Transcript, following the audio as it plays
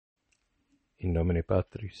In nomine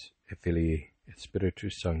Patris, et Filii, et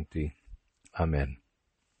Spiritus Sancti. Amen.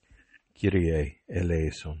 Kyrie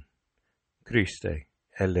eleison. Christe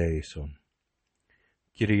eleison.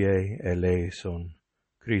 Kyrie eleison.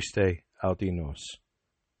 Christe audi nos.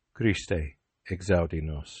 Christe exaudi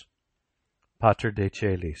nos. Pater de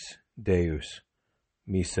celis, Deus,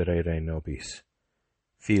 miserere nobis.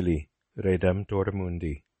 Filii, Redemptor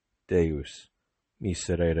mundi, Deus,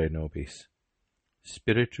 miserere nobis.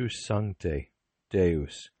 Spiritus Sancte,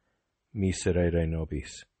 Deus, miserere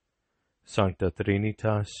nobis. Sancta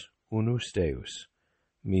Trinitas, unus Deus,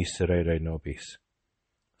 miserere nobis.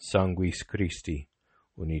 Sanguis Christi,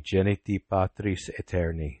 unigeniti Patris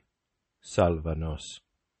Eterni, salva nos.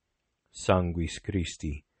 Sanguis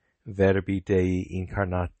Christi, Verbi Dei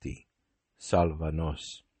incarnati, salva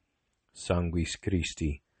nos. Sanguis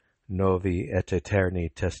Christi, novi et eterni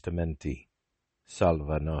testamenti,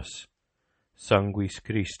 salva nos. Sanguis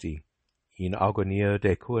Christi, in agonia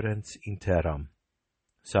decurrens interam,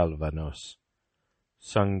 salva nos.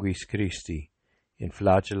 Sanguis Christi, in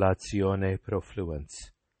flagellatione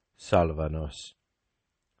profluens, salva nos.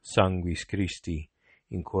 Sanguis Christi,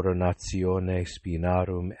 in coronatione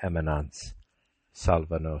spinarum emanans,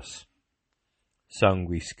 salva nos.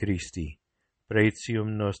 Sanguis Christi,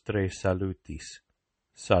 pretium nostre salutis,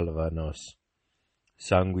 salva nos.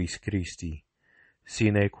 Sanguis Christi,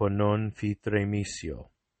 sine qua non fit remissio,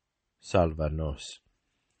 salva nos.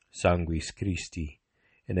 Sanguis Christi,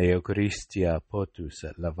 in Eucharistia potus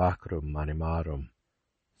lavacrum animarum,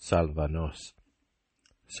 salva nos.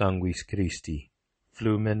 Sanguis Christi,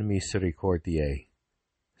 flumen misericordiae,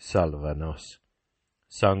 salva nos.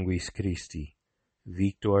 Sanguis Christi,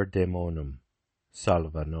 victor demonum,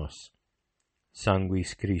 salva nos.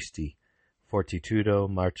 Sanguis Christi, fortitudo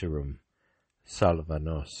martyrum, salva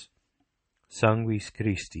nos. Sanguis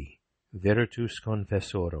Christi, virtus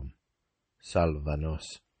confessorum, salva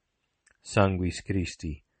nos. Sanguis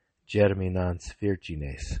Christi, germinans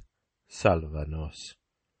virgines, salva nos.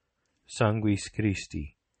 Sanguis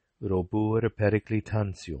Christi, robur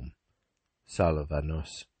periclitantium, salva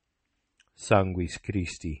nos. Sanguis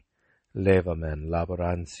Christi, levamen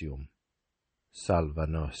laborantium, salva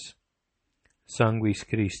nos. Sanguis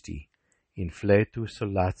Christi, in fletus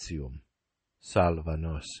solatium, salva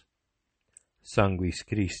nos. Sanguis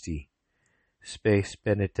Christi, spes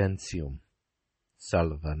penitentium,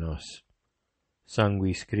 salva nos.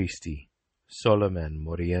 Sanguis Christi, solamen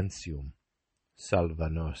morientium, salva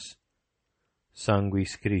nos.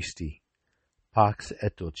 Sanguis Christi, pax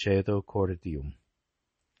et dulcedo cordium,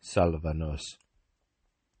 salva nos.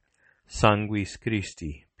 Sanguis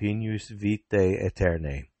Christi, pignus vitae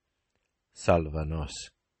aeternae, salva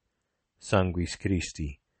nos. Sanguis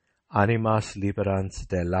Christi, animas liberans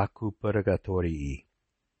de lacu purgatorii,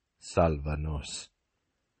 salva nos.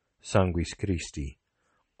 Sanguis Christi,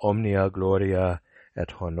 omnia gloria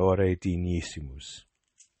et honore dignissimus,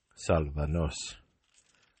 salva nos.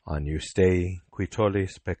 Agnus Dei, qui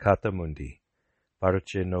tollis peccata mundi,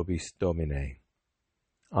 parce nobis Domine.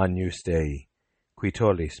 Agnus Dei, qui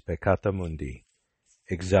tollis peccata mundi,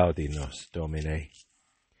 exaudi nos, Domine.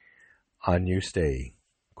 Agnus Dei,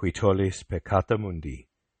 qui tollis peccata mundi,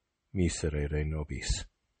 miserere nobis.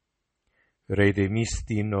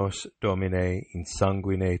 Redemisti nos, Domine, in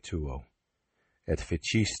sanguine Tuo, et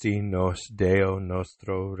fecisti nos Deo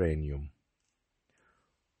nostro regnum.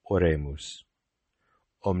 Oremus.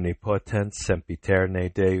 Omnipotens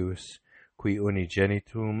sempiterne Deus, qui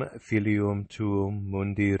unigenitum filium Tuum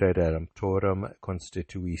mundi redemptorum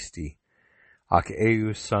constituisti, ac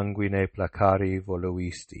eius sanguine placari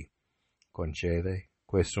voluisti, concede,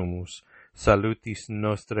 que sumus, salutis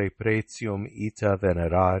nostre pretium ita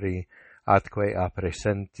venerari, atque a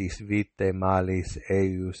presentis vitae malis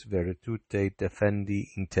eius virtute defendi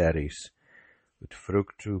interis, ut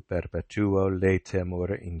fructu perpetuo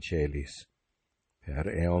letemur in celis. Per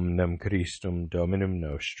eomnem Christum Dominum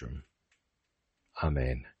nostrum.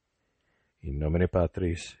 Amen. In nomine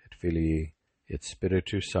Patris et Filii et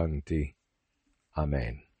Spiritus Sancti.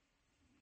 Amen.